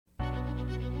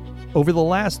Over the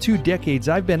last 2 decades,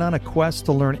 I've been on a quest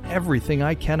to learn everything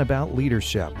I can about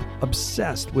leadership,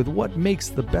 obsessed with what makes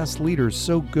the best leaders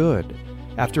so good.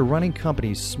 After running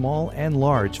companies small and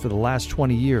large for the last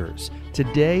 20 years,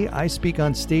 today I speak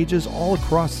on stages all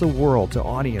across the world to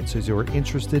audiences who are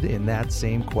interested in that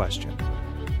same question.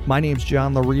 My name's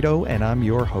John Laurito, and I'm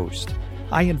your host.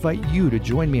 I invite you to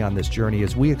join me on this journey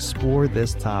as we explore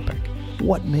this topic.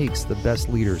 What makes the best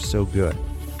leaders so good?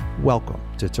 Welcome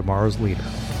to Tomorrow's Leader.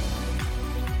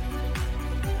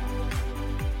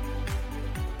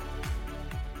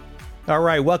 All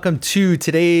right, welcome to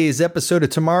today's episode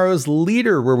of Tomorrow's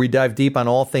Leader, where we dive deep on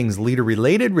all things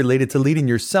leader-related, related to leading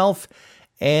yourself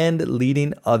and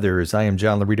leading others. I am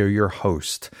John Laurito, your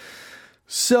host.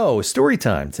 So, story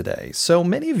time today. So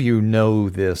many of you know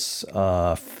this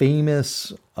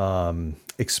famous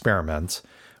experiment,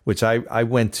 which I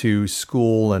went to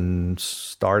school and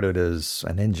started as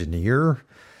an engineer,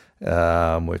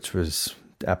 which was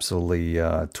absolutely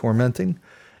tormenting.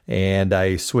 And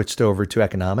I switched over to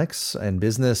economics and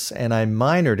business, and I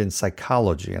minored in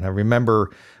psychology. And I remember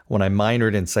when I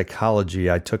minored in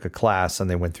psychology, I took a class and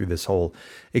they went through this whole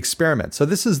experiment. So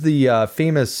this is the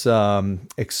famous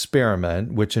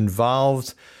experiment, which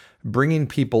involved bringing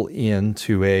people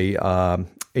into a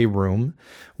room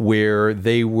where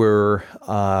they were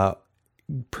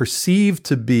perceived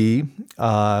to be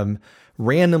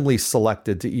randomly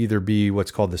selected to either be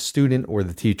what's called the student or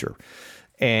the teacher.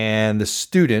 And the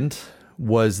student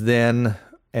was then,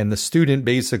 and the student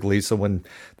basically, so when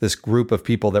this group of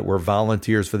people that were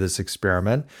volunteers for this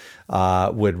experiment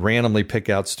would randomly pick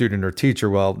out student or teacher,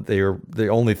 well, the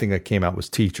only thing that came out was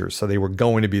teacher. So they were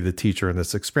going to be the teacher in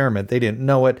this experiment. They didn't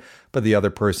know it, but the other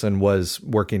person was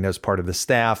working as part of the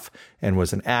staff and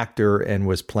was an actor and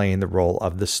was playing the role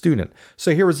of the student.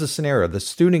 So here was the scenario. The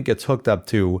student gets hooked up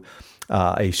to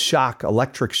a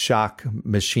electric shock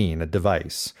machine, a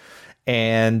device.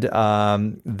 And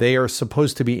they are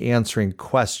supposed to be answering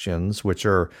questions, which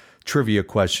are trivia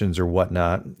questions or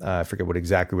whatnot. I forget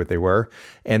exactly what they were.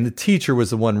 And the teacher was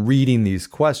the one reading these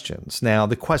questions. Now,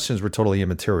 the questions were totally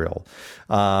immaterial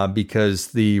because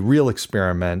the real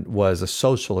experiment was a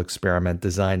social experiment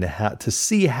designed to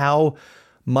see how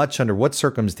much, under what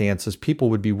circumstances, people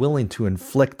would be willing to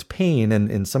inflict pain,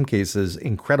 and in some cases,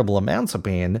 incredible amounts of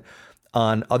pain,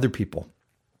 on other people,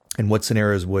 and what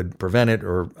scenarios would prevent it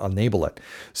or enable it.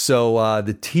 So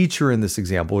the teacher in this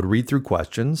example would read through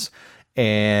questions,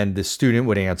 and the student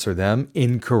would answer them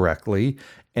incorrectly,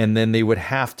 and then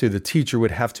the teacher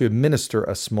would have to administer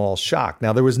a small shock.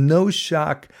 Now, there was no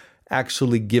shock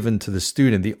actually given to the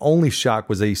student. The only shock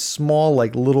was a small,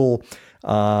 little,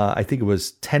 I think it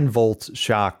was 10-volt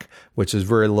shock, which is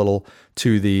very little,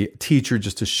 to the teacher,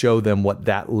 just to show them what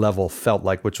that level felt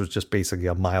like, which was just basically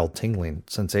a mild tingling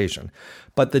sensation.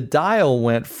 But the dial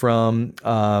went from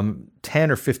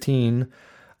 10 or 15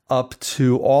 up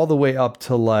to all the way up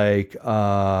to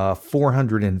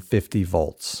 450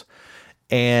 volts.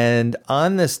 And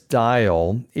on this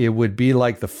dial, it would be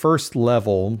like the first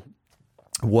level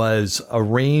was a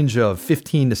range of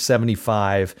 15 to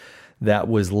 75 that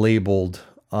was labeled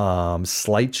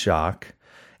slight shock.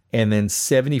 And then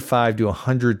 75 to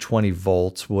 120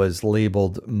 volts was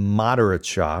labeled moderate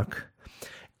shock.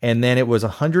 And then it was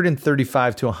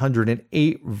 135 to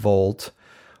 108 volt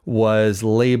was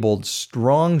labeled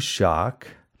strong shock.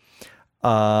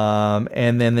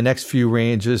 And then the next few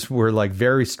ranges were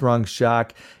very strong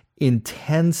shock,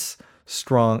 intense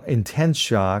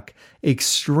shock,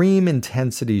 extreme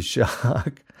intensity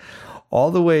shock,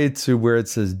 all the way to where it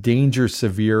says danger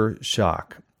severe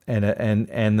shock. And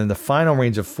then the final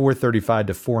range of 435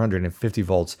 to 450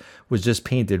 volts was just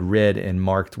painted red and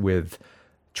marked with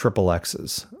triple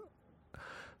X's.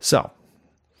 So,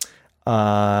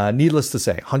 needless to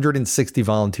say, 160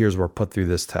 volunteers were put through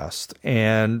this test.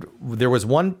 And there was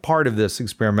one part of this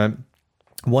experiment,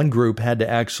 one group had to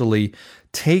actually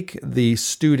take the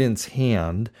student's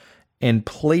hand and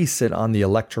place it on the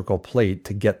electrical plate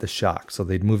to get the shock. So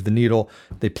they'd move the needle,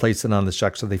 they place it on the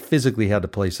shock. So they physically had to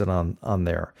place it on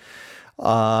there.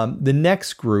 The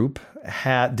next group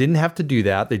didn't have to do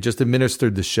that. They just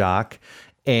administered the shock,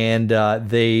 and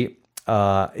they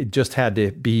just had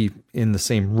to be in the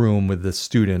same room with the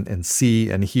student and see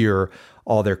and hear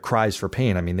all their cries for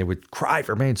pain. I mean, they would cry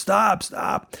for pain, stop,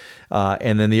 stop.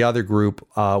 And then the other group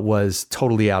was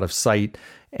totally out of sight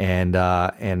and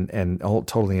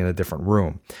totally in a different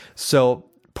room. So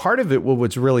part of it,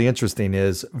 what's really interesting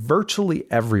is virtually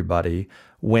everybody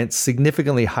went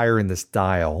significantly higher in this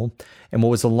dial. And what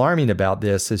was alarming about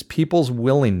this is people's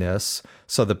willingness.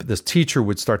 So this teacher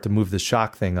would start to move the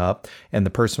shock thing up, and the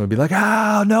person would be like,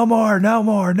 "Oh, no more, no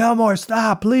more, no more,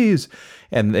 stop, please."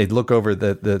 And they'd look over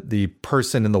the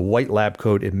person in the white lab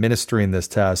coat administering this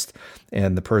test,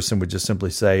 and the person would just simply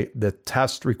say, "The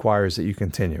test requires that you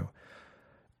continue."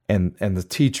 And the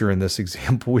teacher in this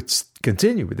example would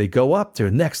continue. They go up to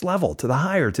the next level, to the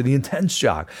higher, to the intense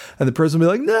shock. And the person would be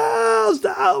like, "No,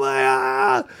 stop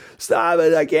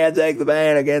it. I can't take the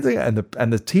pain. I can't take it."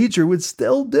 And the teacher would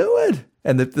still do it.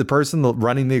 And the person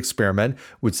running the experiment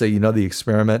would say, the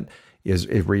experiment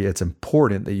it's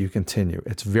important that you continue.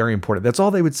 It's very important. That's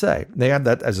all they would say. They had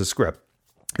that as a script.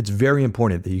 It's very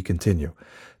important that you continue.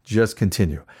 Just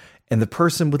continue. And the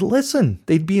person would listen.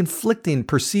 They'd be inflicting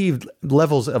perceived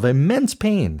levels of immense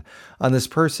pain on this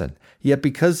person. Yet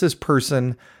because this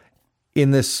person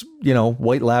in this,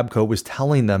 white lab coat was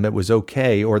telling them it was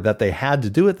okay or that they had to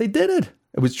do it, they did it.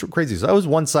 It was crazy. So that was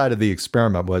one side of the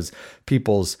experiment, was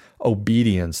people's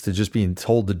obedience to just being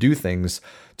told to do things.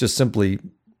 Just simply,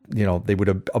 they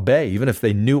would obey, even if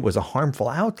they knew it was a harmful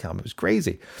outcome. It was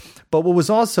crazy. But what was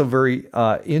also very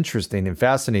interesting and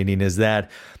fascinating is that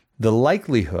the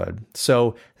likelihood,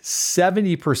 so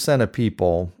 70% of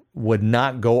people would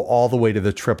not go all the way to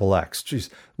the triple X,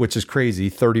 which is crazy.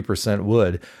 30%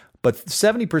 would, but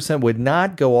 70% would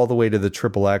not go all the way to the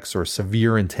triple X or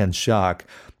severe intense shock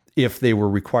if they were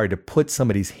required to put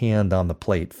somebody's hand on the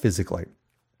plate physically.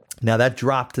 Now that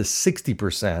dropped to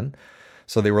 60%.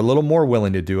 So they were a little more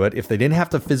willing to do it if they didn't have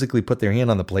to physically put their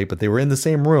hand on the plate, but they were in the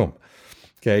same room.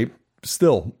 Okay.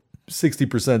 Still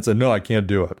 60% said, "No, I can't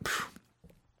do it."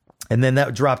 And then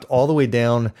that dropped all the way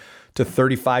down to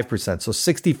 35%. So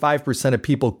 65% of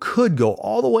people could go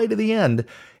all the way to the end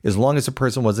as long as the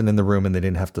person wasn't in the room and they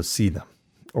didn't have to see them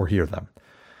or hear them.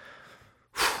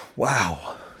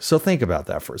 Wow. So think about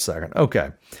that for a second. Okay.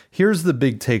 Here's the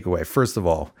big takeaway. First of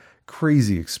all,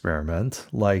 crazy experiment.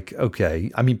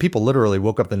 People literally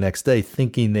woke up the next day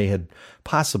thinking they had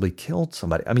possibly killed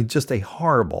somebody. Just a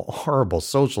horrible, horrible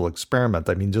social experiment.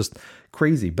 Just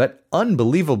crazy, but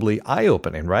unbelievably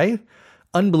eye-opening, right?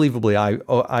 Unbelievably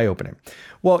eye-opening.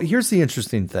 Well, here's the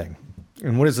interesting thing.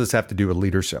 And what does this have to do with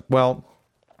leadership? Well,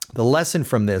 the lesson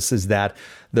from this is that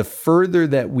the further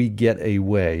that we get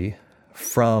away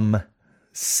from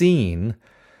seeing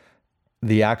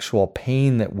the actual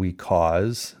pain that we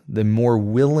cause, the more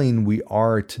willing we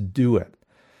are to do it.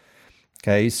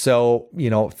 Okay, so,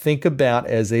 think about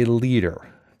as a leader,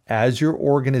 as your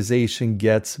organization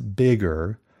gets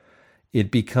bigger,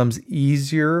 it becomes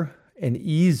easier and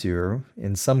easier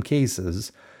in some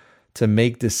cases to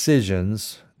make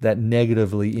decisions that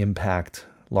negatively impact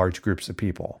large groups of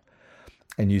people.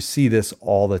 And you see this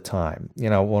all the time.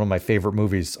 One of my favorite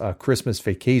movies, Christmas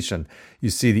Vacation, you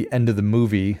see the end of the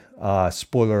movie,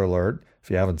 spoiler alert,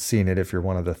 if you haven't seen it, if you're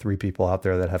one of the 3 people out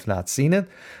there that have not seen it,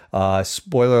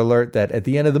 spoiler alert, that at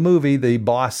the end of the movie, the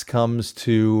boss comes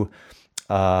to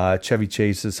Chevy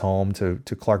Chase's home,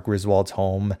 to Clark Griswold's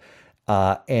home,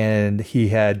 and he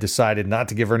had decided not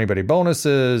to give anybody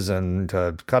bonuses and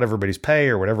to cut everybody's pay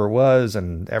or whatever it was.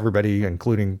 And everybody,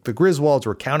 including the Griswolds,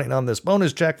 were counting on this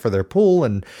bonus check for their pool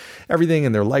and everything.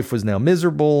 And their life was now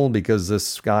miserable because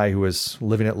this guy who was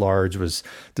living at large was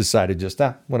decided just,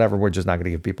 whatever, we're just not going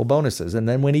to give people bonuses. And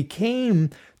then when he came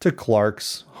to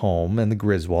Clark's home and the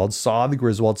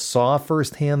Griswolds saw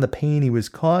firsthand the pain he was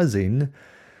causing,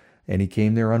 and he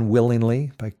came there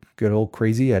unwillingly by good old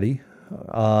Crazy Eddie.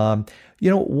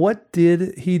 What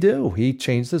did he do? He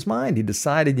changed his mind. He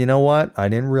decided, what? I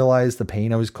didn't realize the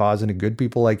pain I was causing to good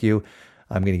people like you.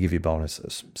 I'm going to give you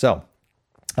bonuses. So,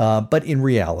 but in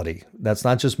reality, that's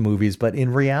not just movies, but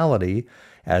in reality,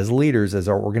 as leaders, as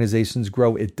our organizations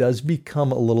grow, it does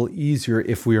become a little easier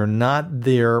if we are not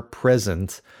there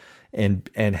present and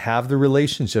have the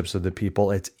relationships with the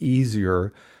people. It's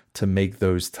easier to make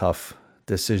those tough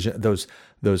decisions,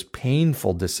 those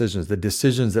painful decisions, the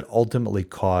decisions that ultimately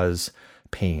cause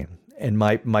pain. And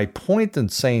my point in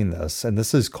saying this, and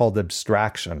this is called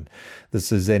abstraction,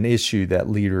 this is an issue that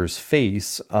leaders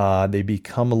face. They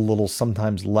become a little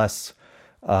sometimes less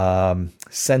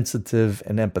sensitive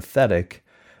and empathetic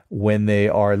when they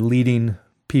are leading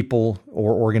people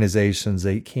or organizations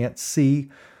they can't see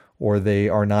or they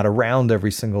are not around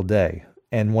every single day.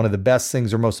 And one of the best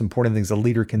things or most important things a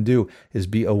leader can do is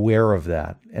be aware of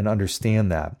that and understand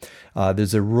that.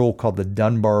 There's a rule called the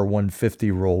Dunbar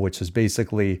 150 rule, which is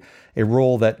basically a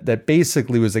rule that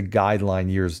basically was a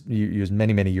guideline used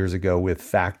many years ago with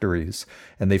factories.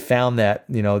 And they found that,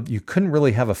 you couldn't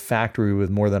really have a factory with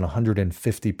more than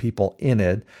 150 people in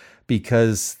it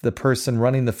because the person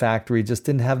running the factory just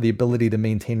didn't have the ability to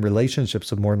maintain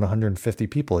relationships with more than 150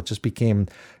 people. It just became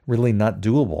really not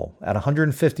doable. At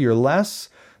 150 or less,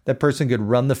 that person could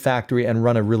run the factory and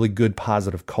run a really good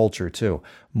positive culture too.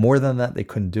 More than that, they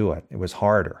couldn't do it. It was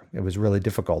harder. It was really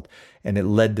difficult. And it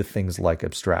led to things like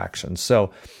abstraction.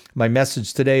 So my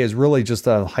message today is really just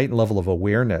a heightened level of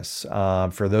awareness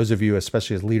for those of you,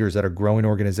 especially as leaders that are growing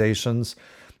organizations.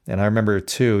 And I remember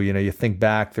too, you think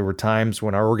back, there were times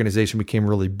when our organization became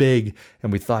really big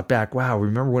and we thought back, wow,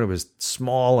 remember when it was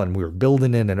small and we were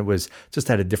building it and it was just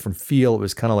had a different feel. It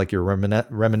was kind of like you're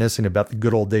reminiscing about the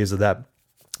good old days of that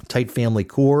tight family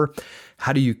core.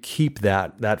 How do you keep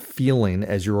that feeling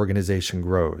as your organization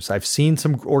grows? I've seen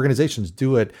some organizations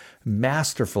do it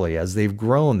masterfully as they've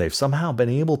grown. They've somehow been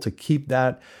able to keep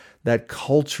that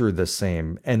culture the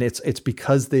same. And it's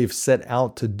because they've set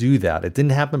out to do that. It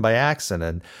didn't happen by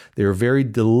accident. They were very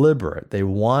deliberate. They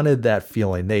wanted that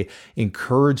feeling. They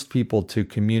encouraged people to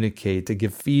communicate, to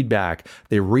give feedback.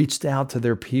 They reached out to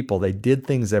their people. They did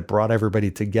things that brought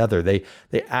everybody together. They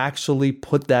actually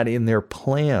put that in their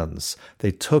plans.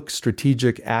 They took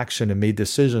strategic action and made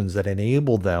decisions that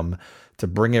enabled them to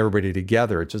bring everybody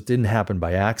together. It just didn't happen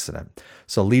by accident.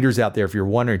 So leaders out there, if you're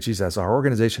wondering, geez, as our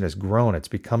organization has grown, it's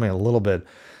becoming a little bit,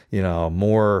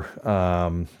 more,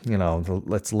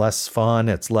 it's less fun.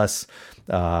 It's less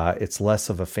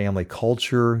of a family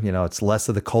culture. It's less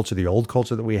of the old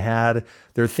culture that we had.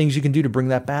 There are things you can do to bring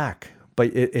that back,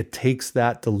 but it takes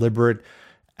that deliberate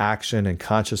action and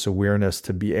conscious awareness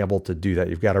to be able to do that.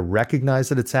 You've got to recognize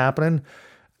that it's happening,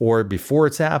 or before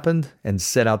it's happened, and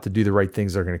set out to do the right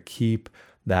things that are going to keep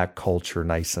that culture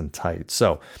nice and tight.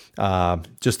 So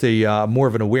just a more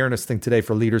of an awareness thing today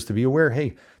for leaders to be aware,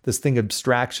 hey, this thing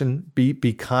abstraction,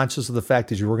 be conscious of the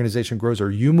fact as your organization grows or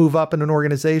you move up in an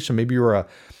organization, maybe you're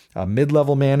a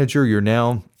mid-level manager, you're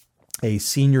now a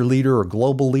senior leader or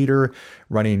global leader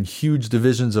running huge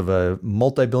divisions of a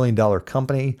multi-billion-dollar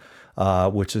company,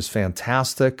 which is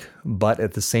fantastic. But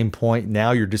at the same point,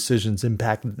 now your decisions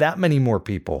impact that many more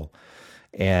people.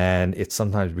 And it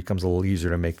sometimes becomes a little easier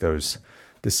to make those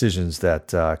decisions that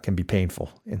can be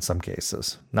painful in some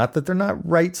cases. Not that they're not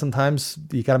right. Sometimes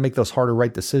you got to make those harder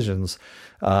right decisions.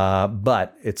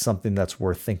 But it's something that's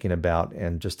worth thinking about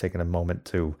and just taking a moment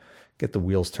to get the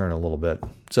wheels turning a little bit.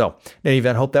 So in any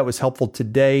event, hope that was helpful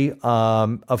today.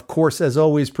 Of course, as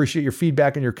always, appreciate your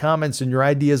feedback and your comments and your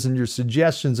ideas and your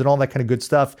suggestions and all that kind of good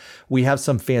stuff. We have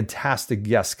some fantastic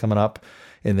guests coming up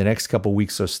in the next couple of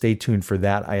weeks, so stay tuned for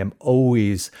that. I am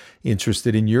always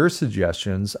interested in your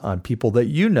suggestions on people that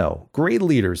you know, great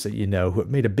leaders that you know who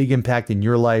have made a big impact in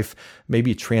your life,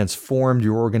 maybe transformed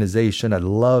your organization. I'd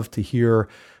love to hear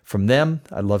from them.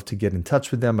 I'd love to get in touch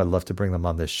with them. I'd love to bring them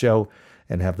on this show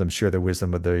and have them share their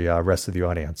wisdom with the rest of the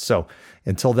audience. So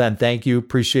until then, thank you.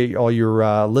 Appreciate all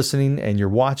your listening and your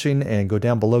watching, and go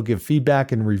down below, give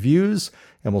feedback and reviews,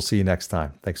 and we'll see you next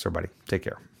time. Thanks, everybody. Take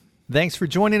care. Thanks for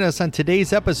joining us on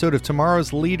today's episode of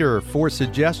Tomorrow's Leader. For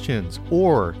suggestions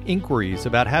or inquiries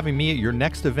about having me at your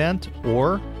next event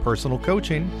or personal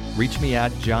coaching, reach me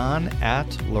at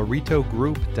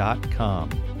john@lauritogroup.com.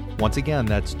 Once again,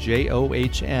 that's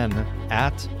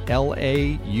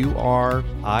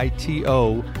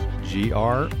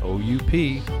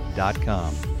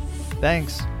JOHN@LAURITOGROUP.com.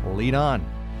 Thanks. Lead on.